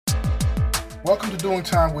Welcome to Doing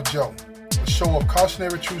Time with Joe, a show of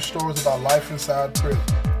cautionary true stories about life inside prison.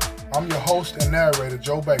 I'm your host and narrator,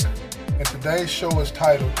 Joe Baker, and today's show is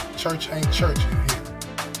titled, Church Ain't Church in Here.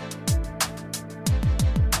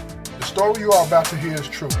 The story you are about to hear is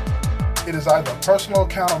true. It is either a personal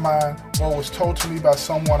account of mine or was told to me by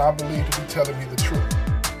someone I believe to be telling me the truth.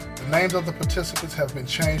 The names of the participants have been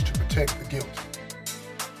changed to protect the guilty.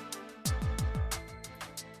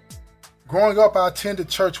 Growing up, I attended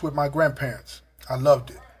church with my grandparents. I loved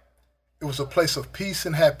it. It was a place of peace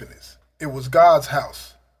and happiness. It was God's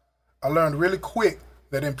house. I learned really quick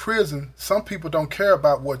that in prison, some people don't care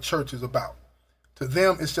about what church is about. To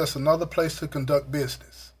them, it's just another place to conduct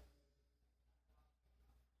business.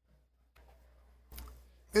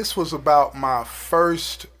 This was about my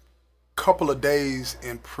first couple of days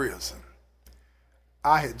in prison.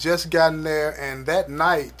 I had just gotten there, and that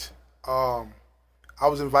night, I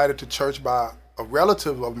was invited to church by a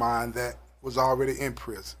relative of mine that was already in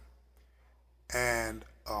prison. And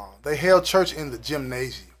they held church in the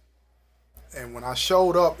gymnasium. And when I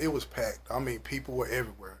showed up, it was packed. I mean, people were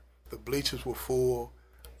everywhere. The bleachers were full.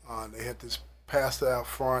 They had this pastor out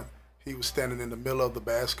front. He was standing in the middle of the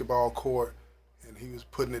basketball court, and he was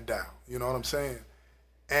putting it down. You know what I'm saying?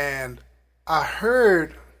 And I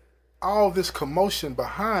heard all this commotion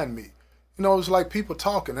behind me. You know, it was like people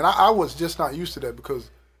talking. And I was just not used to that because,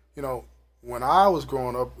 you know, when I was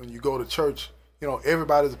growing up, when you go to church, you know,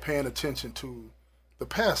 everybody's paying attention to the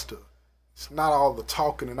pastor. It's not all the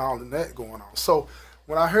talking and all of that going on. So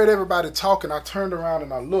when I heard everybody talking, I turned around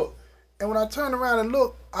and I looked. And when I turned around and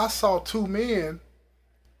looked, I saw two men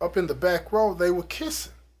up in the back row. They were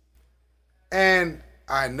kissing. And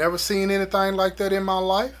I had never seen anything like that in my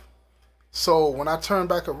life. So when I turned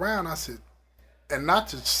back around, I said, and not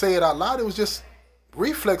to say it out loud, it was just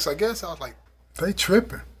reflex, I guess. I was like, they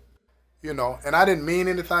tripping. You know, and I didn't mean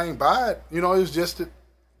anything by it. You know, it was just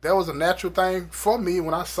that was a natural thing for me.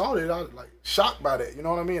 When I saw it, I was like shocked by that. You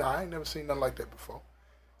know what I mean? I ain't never seen nothing like that before.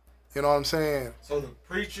 You know what I'm saying? So the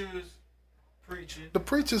preacher's preaching. The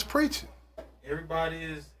preacher's preaching. Everybody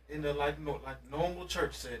is in the like normal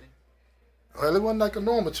church setting. Well, it wasn't like a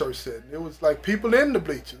normal church setting. It was like people in the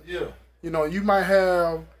bleachers. Yeah. You know, you might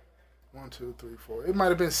have 1, 2, 3, 4. It might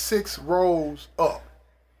have been 6 rows up.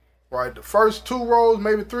 Right? The first 2 rows,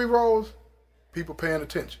 maybe 3 rows, people paying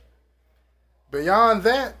attention. Beyond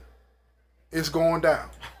that, it's going down.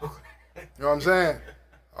 You know what I'm saying?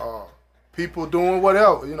 People doing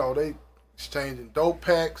whatever. You know, they exchanging dope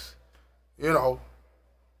packs. You know,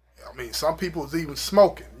 I mean, some people was even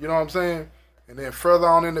smoking. You know what I'm saying? And then further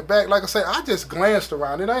on in the back, like I say, I just glanced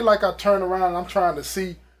around. It ain't like I turned around and I'm trying to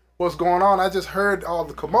see what's going on. I just heard all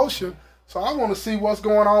the commotion, so I want to see what's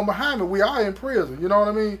going on behind me. We are in prison. You know what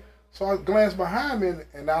I mean? So I glanced behind me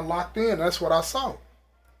and I locked in. That's what I saw.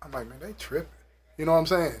 I'm like, man, they tripping. You know what I'm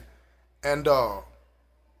saying? And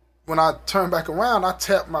when I turned back around, I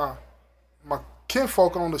tapped my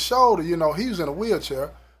kinfolk on the shoulder. You know, he was in a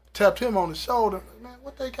wheelchair. Tapped him on the shoulder. Man,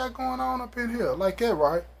 what they got going on up in here? Like that,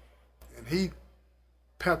 right? And he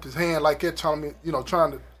pumped his hand like that, telling me, you know,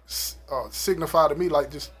 trying to signify to me, like,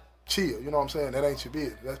 just chill. You know what I'm saying? That ain't your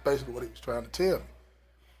business. That's basically what he was trying to tell me.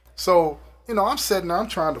 So, you know, I'm sitting there, I'm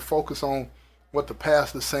trying to focus on what the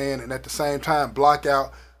pastor's saying and at the same time block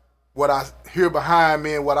out what I hear behind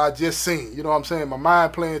me and what I just seen. You know what I'm saying? My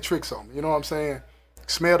mind playing tricks on me. You know what I'm saying?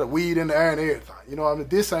 Smell the weed in the air and everything. You know what I mean?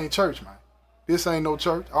 This ain't church, man. This ain't no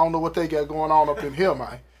church. I don't know what they got going on up in here,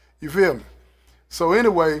 man. You feel me? So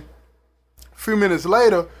anyway, a few minutes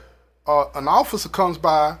later, an officer comes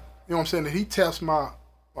by, you know what I'm saying, and he taps my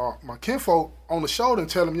kinfolk on the shoulder and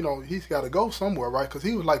tell him, you know, he's got to go somewhere, right? Because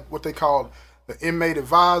he was like what they call the inmate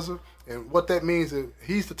advisor. And what that means is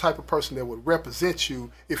he's the type of person that would represent you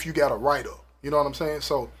if you got a write-up. You know what I'm saying?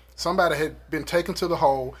 So somebody had been taken to the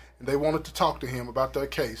hole, and they wanted to talk to him about their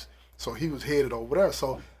case. So he was headed over there.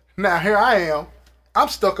 So now here I am. I'm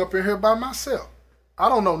stuck up in here by myself. I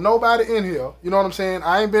don't know nobody in here. You know what I'm saying?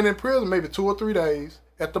 I ain't been in prison maybe 2 or 3 days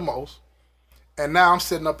at the most. And now I'm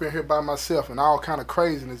sitting up in here by myself and all kind of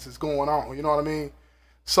craziness is going on. You know what I mean?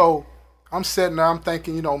 So I'm sitting there, I'm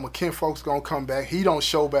thinking, you know, my kinfolk's going to come back. He don't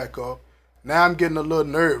show back up. Now I'm getting a little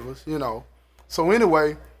nervous, you know. So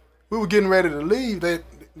anyway, we were getting ready to leave. They,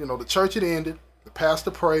 you know, the church had ended. The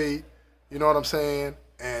pastor prayed, you know what I'm saying?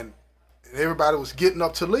 And everybody was getting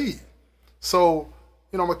up to leave. So,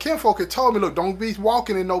 you know, my kinfolk had told me, look, don't be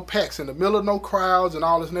walking in no packs in the middle of no crowds and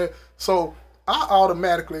all this and that. So I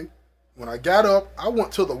automatically, when I got up, I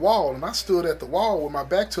went to the wall and I stood at the wall with my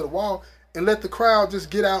back to the wall and let the crowd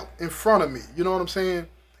just get out in front of me. You know what I'm saying?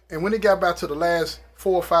 And when it got back to the last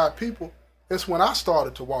 4 or 5 people, that's when I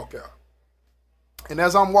started to walk out. And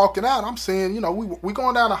as I'm walking out, I'm seeing, we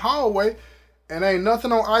going down the hallway, and ain't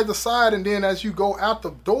nothing on either side. And then as you go out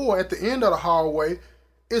the door at the end of the hallway,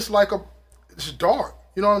 it's dark.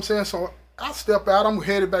 You know what I'm saying? So I step out. I'm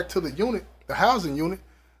headed back to the unit, the housing unit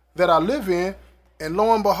that I live in. And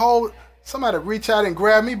lo and behold, somebody reached out and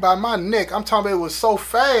grabbed me by my neck. I'm talking about it was so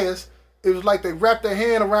fast. It was like they wrapped their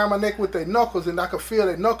hand around my neck with their knuckles, and I could feel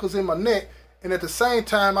their knuckles in my neck. And at the same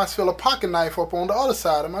time, I feel a pocket knife up on the other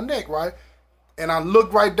side of my neck, right? And I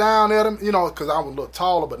look right down at him, because I was a little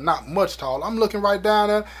taller, but not much taller. I'm looking right down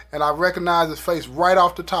at him, and I recognize his face right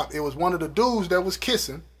off the top. It was one of the dudes that was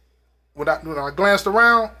kissing when I glanced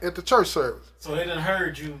around at the church service. So they done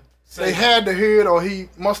heard you say They had to hear it, or he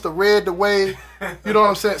must have read the way, you know what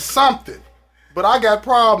I'm saying, something. But I got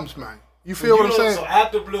problems, man. You feel what I'm saying? So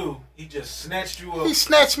out the blue, he just snatched you up. He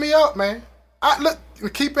snatched me up, man.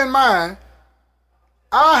 Keep in mind,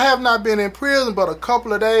 I have not been in prison but a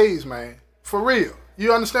couple of days, man. For real.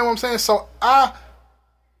 You understand what I'm saying? So I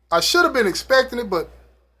should have been expecting it, but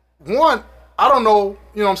one, I don't know,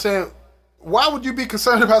 you know what I'm saying? Why would you be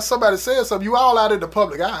concerned about somebody saying something? You all out in the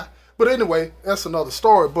public eye. But anyway, that's another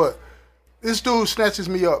story. But this dude snatches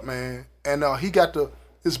me up, man. And he got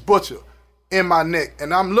his butcher in my neck.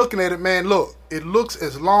 And I'm looking at it, man, look. It looks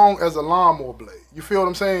as long as a lawnmower blade. You feel what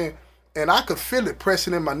I'm saying? And I could feel it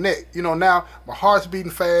pressing in my neck. Now my heart's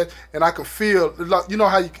beating fast, and I can feel, you know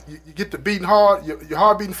how you get to beating hard, your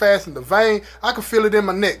heart beating fast in the vein. I can feel it in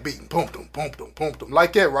my neck beating, boom, boom, boom, boom, boom, boom,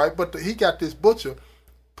 like that, right? But he got this butcher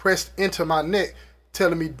pressed into my neck,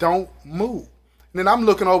 telling me don't move. And then I'm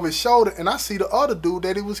looking over his shoulder, and I see the other dude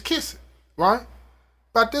that he was kissing, right?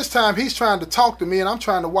 About this time, he's trying to talk to me, and I'm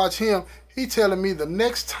trying to watch him. He telling me the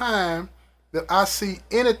next time that I see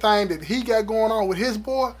anything that he got going on with his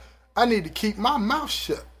boy, I need to keep my mouth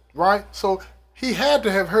shut, right? So he had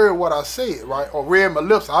to have heard what I said, right? Or read my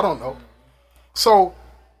lips, I don't know. So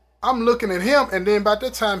I'm looking at him, and then by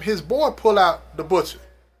that time, his boy pull out the butcher.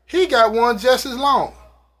 He got one just as long.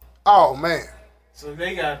 Oh, man. So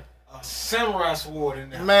they got a samurai sword in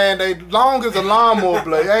there. Man, they long as a lawnmower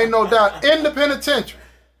blade, ain't no doubt. In the penitentiary.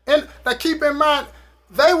 And now keep in mind,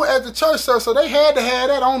 they were at the church service, so they had to have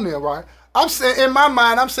that on there, right? I'm saying, in my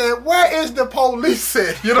mind, I'm saying, where is the police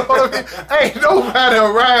at? You know what I mean? Ain't nobody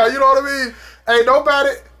around, you know what I mean? Ain't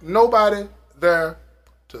nobody there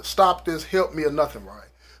to stop this, help me or nothing, right?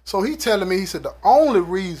 So he telling me, he said, the only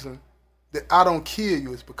reason that I don't kill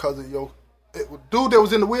you is because of dude that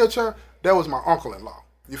was in the wheelchair, that was my uncle-in-law.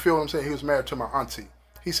 You feel what I'm saying? He was married to my auntie.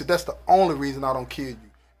 He said, that's the only reason I don't kill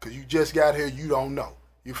you, because you just got here, you don't know.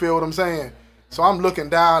 You feel what I'm saying? So I'm looking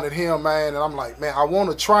down at him, man, and I'm like, man, I want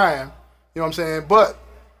to try him. You know what I'm saying? But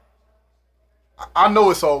I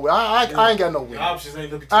know it's over. I ain't got no win. The options ain't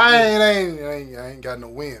looking too good. I ain't got no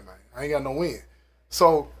win, man. I ain't got no win.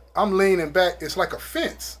 So I'm leaning back. It's like a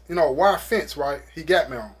fence, a wire fence, right? He got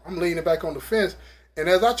me on. I'm leaning back on the fence, and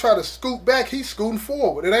as I try to scoot back, he's scooting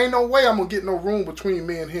forward. It ain't no way I'm gonna get no room between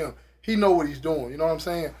me and him. He know what he's doing. You know what I'm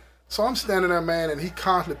saying? So I'm standing there, man, and he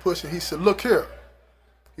constantly pushing. He said, "Look here."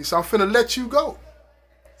 He said, "I'm finna let you go."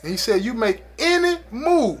 And he said, you make any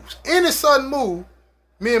moves, any sudden move,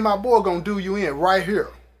 me and my boy gonna do you in right here.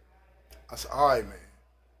 I said, all right, man.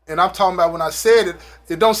 And I'm talking about when I said it,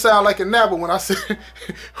 it don't sound like it now, but when I said,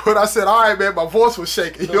 all right, man, my voice was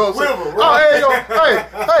shaking. You know what I'm saying? Right?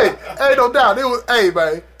 Oh, ain't no doubt.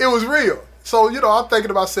 Man, it was real. So, I'm thinking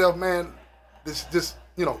to myself, man, just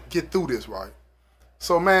get through this, right?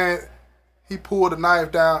 So, man, he pulled the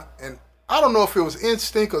knife down, and I don't know if it was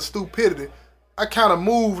instinct or stupidity. I kind of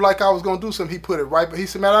moved like I was going to do something. He put it right. But he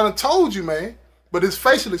said, man, I done told you, man. But his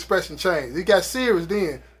facial expression changed. He got serious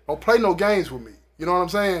then. Don't play no games with me. You know what I'm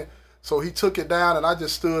saying? So he took it down, and I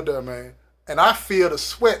just stood there, man. And I feel the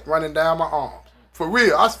sweat running down my arms. For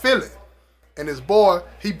real, I feel it. And his boy,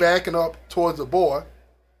 he backing up towards the boy.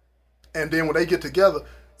 And then when they get together,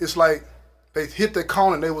 it's like they hit the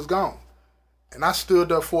corner and they was gone. And I stood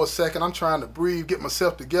there for a second. I'm trying to breathe, get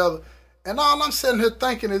myself together. And all I'm sitting here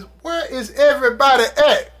thinking is, where is everybody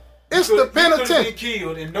at? It's the penitentiary. You could be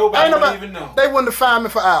killed and nobody would even know. They wouldn't have found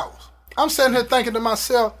me for hours. I'm sitting here thinking to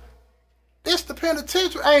myself, this the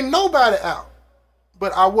penitentiary. Ain't nobody out.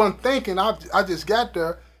 But I wasn't thinking. I just got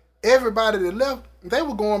there. Everybody that left, they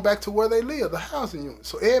were going back to where they live, the housing unit.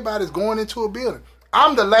 So everybody's going into a building.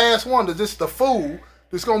 I'm the last one. That's just the fool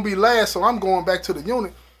that's going to be last. So I'm going back to the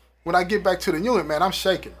unit. When I get back to the unit, man, I'm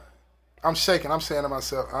shaking. I'm shaking. I'm saying to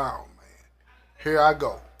myself, oh, here I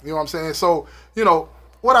go. You know what I'm saying? So,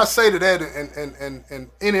 what I say to that and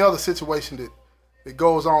any other situation that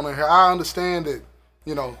goes on in here, I understand that,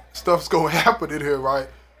 stuff's going to happen in here, right?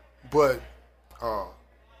 But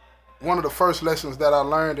one of the first lessons that I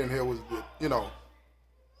learned in here was that,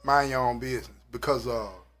 mind your own business because,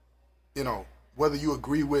 you know, whether you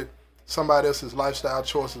agree with somebody else's lifestyle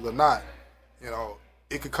choices or not, you know,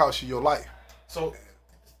 it could cost you your life. So,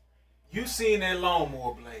 you seen that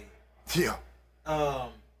lawnmower blade? Yeah.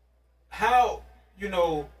 How, you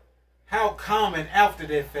know, how common after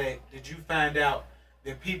that fact did you find out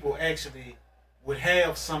that people actually would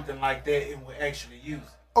have something like that and would actually use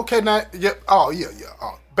it? Okay, now, yeah,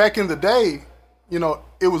 yeah. Back in the day, you know,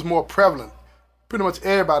 it was more prevalent. Pretty much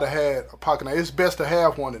everybody had a pocket knife. It's best to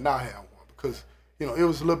have one than not have one because, you know, it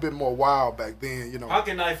was a little bit more wild back then, you know.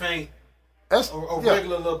 Pocket knife ain't That's a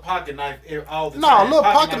regular little pocket knife all the no, time. No, a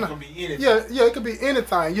little pocket knife knife can be anything. Yeah, it could be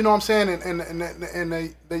anything. You know what I'm saying? And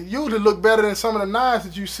they usually look better than some of the knives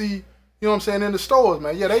that you see, you know what I'm saying, in the stores,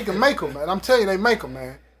 man. Yeah, they can make them, man. I'm telling you, they make them,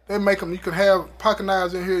 man. They make them. You can have pocket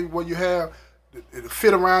knives in here where you have it'll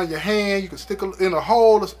fit around your hand. You can stick it in a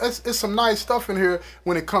hole. It's some nice stuff in here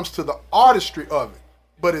when it comes to the artistry of it,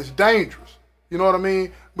 but it's dangerous. You know what I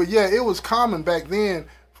mean? But yeah, it was common back then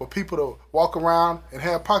for people to walk around and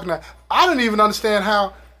have pocket knives. I didn't even understand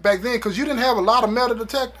how back then because you didn't have a lot of metal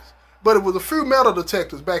detectors, but it was a few metal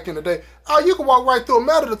detectors back in the day. Oh, you can walk right through a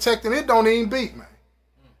metal detector and it don't even beep, man.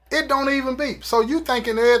 It don't even beep. So you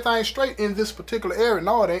thinking everything's straight in this particular area.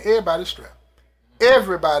 No, it ain't. Everybody's strapped.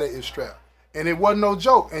 Everybody is strapped. And it wasn't no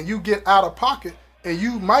joke. And you get out of pocket and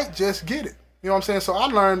you might just get it. You know what I'm saying? So I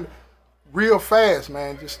learned real fast,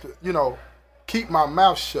 man, just to, you know, keep my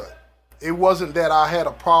mouth shut. It wasn't that I had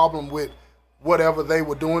a problem with whatever they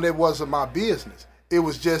were doing. It wasn't my business. It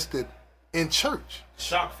was just that in church.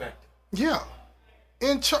 Shock factor. Yeah.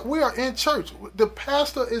 In church. We are in church. The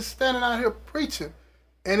pastor is standing out here preaching,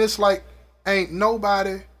 and it's like ain't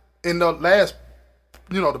nobody in the last,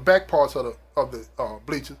 you know, the back parts of the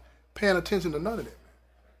bleachers paying attention to none of that, man.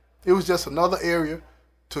 It was just another area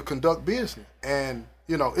to conduct business. And,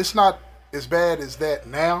 you know, it's not as bad as that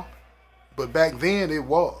now, but back then it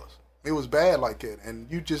was. It was bad like that.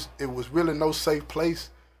 And it was really no safe place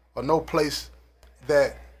or no place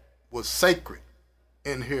that was sacred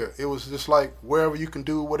in here. It was just like wherever you can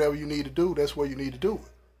do whatever you need to do, that's where you need to do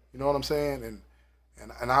it. You know what I'm saying?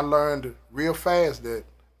 And I learned real fast that,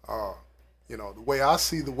 you know, the way I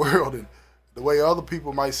see the world and the way other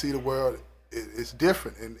people might see the world is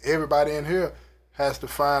different. And everybody in here has to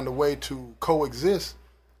find a way to coexist,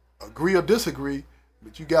 agree or disagree,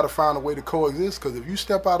 but you got to find a way to coexist because if you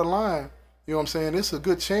step out of line, you know what I'm saying, it's a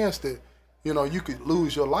good chance that, you know, you could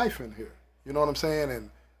lose your life in here. You know what I'm saying? And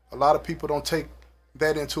a lot of people don't take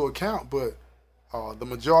that into account, but the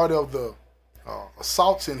majority of the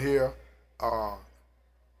assaults in here are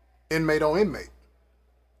inmate on inmate.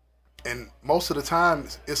 And most of the time,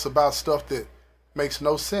 it's about stuff that makes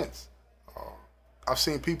no sense. I've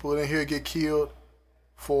seen people in here get killed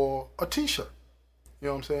for a T-shirt. You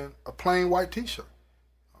know what I'm saying? A plain white T-shirt.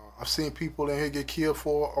 I've seen people in here get killed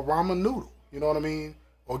for a ramen noodle. You know what I mean?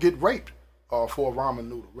 Or get raped for a ramen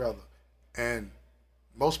noodle, rather. And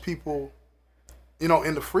most people, you know,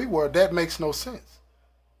 in the free world, that makes no sense.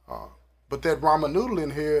 But that ramen noodle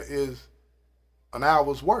in here is an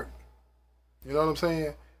hour's work. You know what I'm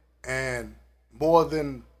saying? And more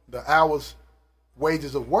than the hour's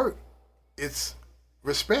wages of work, it's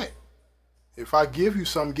respect. If I give you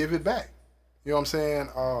something, give it back. You know what I'm saying?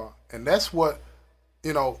 And that's what,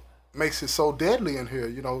 you know, makes it so deadly in here,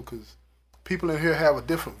 you know, because people in here have a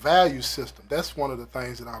different value system. That's one of the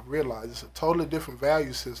things that I've realized. It's a totally different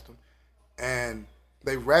value system, and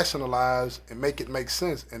they rationalize and make it make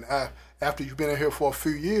sense. And after you've been in here for a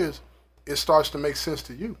few years, it starts to make sense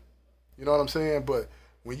to you. You know what I'm saying? But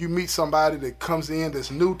when you meet somebody that comes in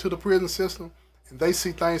that's new to the prison system and they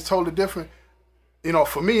see things totally different, you know,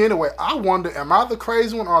 for me anyway, I wonder, am I the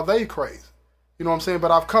crazy one or are they crazy? You know what I'm saying?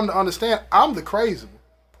 But I've come to understand I'm the crazy one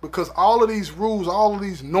because all of these rules, all of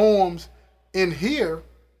these norms in here,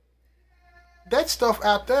 that stuff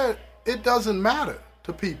out there, it doesn't matter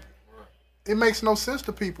to people. It makes no sense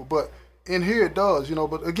to people, but in here it does, you know.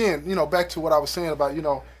 But again, you know, back to what I was saying about, you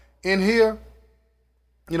know, in here,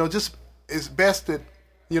 you know, just it's best that,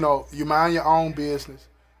 you know, you mind your own business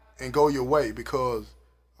and go your way because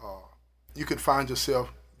you could find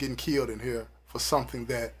yourself getting killed in here for something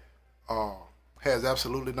that has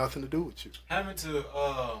absolutely nothing to do with you. Having to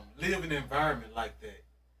live in an environment like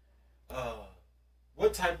that,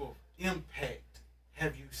 what type of impact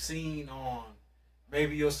have you seen on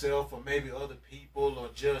maybe yourself or maybe other people or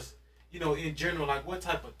just, you know, in general, like what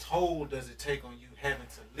type of toll does it take on you having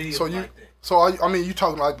to live like that? So, I mean, you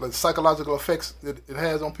talking like the psychological effects that it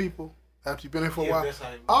has on people after you've been here for a while? That's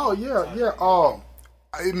how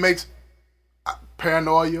it makes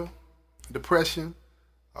paranoia, depression,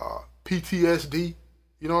 PTSD,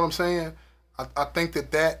 you know what I'm saying? I think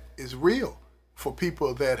that is real for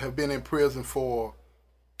people that have been in prison for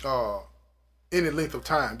any length of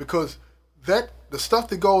time, because the stuff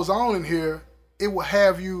that goes on in here, it will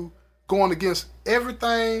have you going against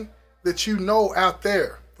everything that you know out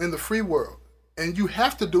there in the free world, and you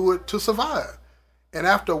have to do it to survive. And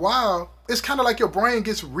after a while, it's kind of like your brain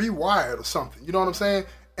gets rewired or something. You know what I'm saying?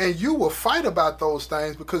 And you will fight about those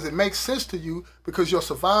things because it makes sense to you, because your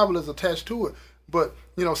survival is attached to it. But,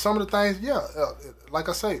 some of the things, like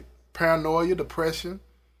I say, paranoia, depression,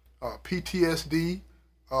 PTSD,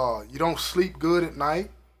 you don't sleep good at night,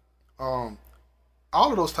 all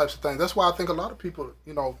of those types of things. That's why I think a lot of people,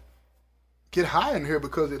 get high in here,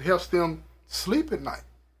 because it helps them sleep at night.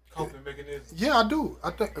 Coping mechanism. Yeah, I do.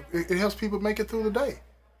 I think it helps people make it through the day.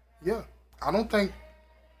 Yeah. I don't think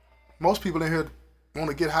most people in here want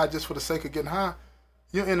to get high just for the sake of getting high.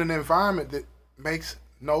 You're in an environment that makes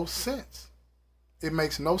no sense. It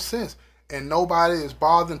makes no sense. And nobody is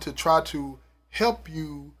bothering to try to help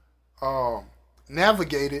you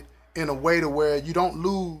navigate it in a way to where you don't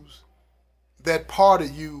lose that part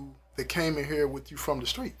of you that came in here with you from the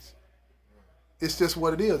streets. It's just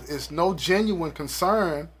what it is. It's no genuine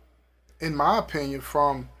concern, in my opinion,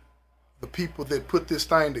 from the people that put this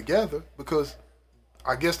thing together, because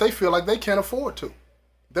I guess they feel like they can't afford to.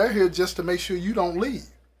 They're here just to make sure you don't leave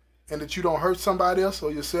and that you don't hurt somebody else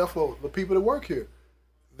or yourself or the people that work here.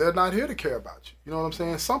 They're not here to care about you. You know what I'm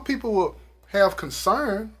saying? Some people will have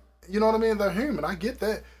concern. You know what I mean? They're human. I get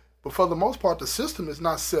that. But for the most part, the system is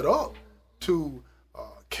not set up to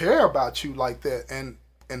care about you like that. And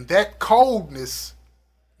that coldness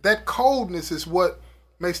is what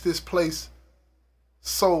makes this place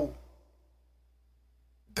so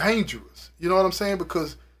dangerous. You know what I'm saying?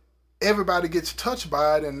 Because everybody gets touched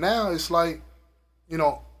by it, and now it's like,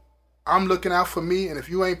 I'm looking out for me, and if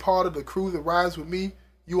you ain't part of the crew that rides with me,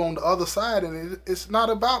 you on the other side, and it's not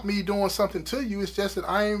about me doing something to you. It's just that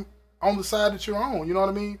I ain't on the side that you're on. You know what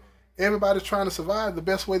I mean? Everybody's trying to survive the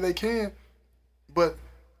best way they can, but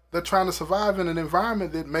they're trying to survive in an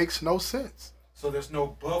environment that makes no sense. So there's no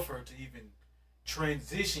buffer to even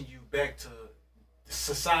transition you back to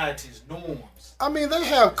society's norms. I mean, they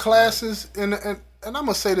have classes, and I'm going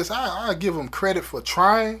to say this, I give them credit for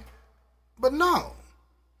trying, but no,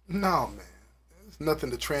 man. There's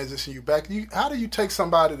nothing to transition you back. How do you take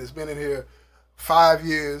somebody that's been in here 5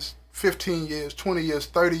 years, 15 years, 20 years,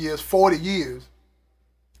 30 years, 40 years,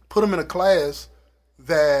 put them in a class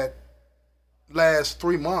that lasts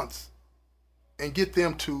 3 months, and get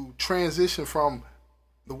them to transition from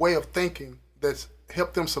the way of thinking that's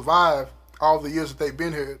helped them survive all the years that they've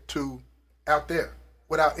been here to out there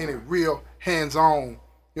without any real hands-on, you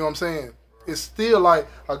know what I'm saying? It's still like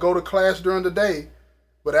I go to class during the day,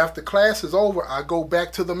 but after class is over, I go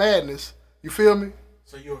back to the madness. You feel me?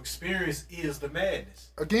 So your experience is the madness.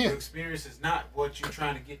 Again. Your experience is not what you're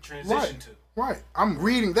trying to get transitioned to. Right. I'm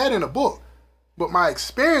reading that in a book, but my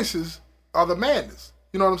experiences are the madness.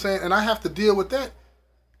 You know what I'm saying? And I have to deal with that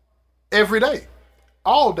every day,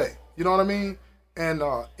 all day. You know what I mean? And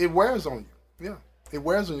it wears on you. Yeah, it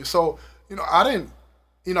wears on you. So,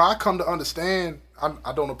 I come to understand,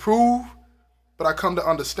 I don't approve, but I come to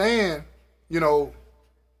understand,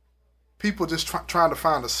 people just trying to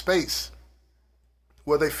find a space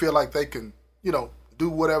where they feel like they can, do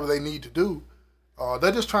whatever they need to do.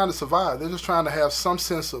 They're just trying to survive. They're just trying to have some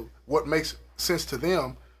sense of what makes sense to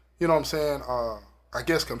them. You know what I'm saying? I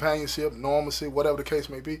guess companionship, normalcy, whatever the case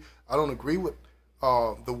may be. I don't agree with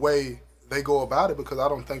the way they go about it, because I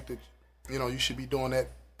don't think that, you should be doing that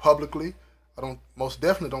publicly. I most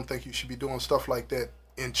definitely don't think you should be doing stuff like that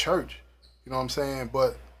in church. You know what I'm saying?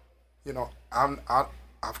 But,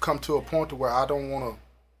 I've come to a point to where I don't want to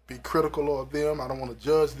be critical of them. I don't want to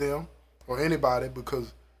judge them or anybody,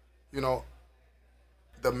 because,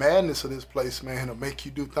 the madness of this place, man, will make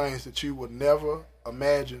you do things that you would never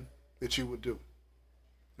imagine that you would do.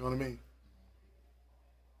 You know what I mean?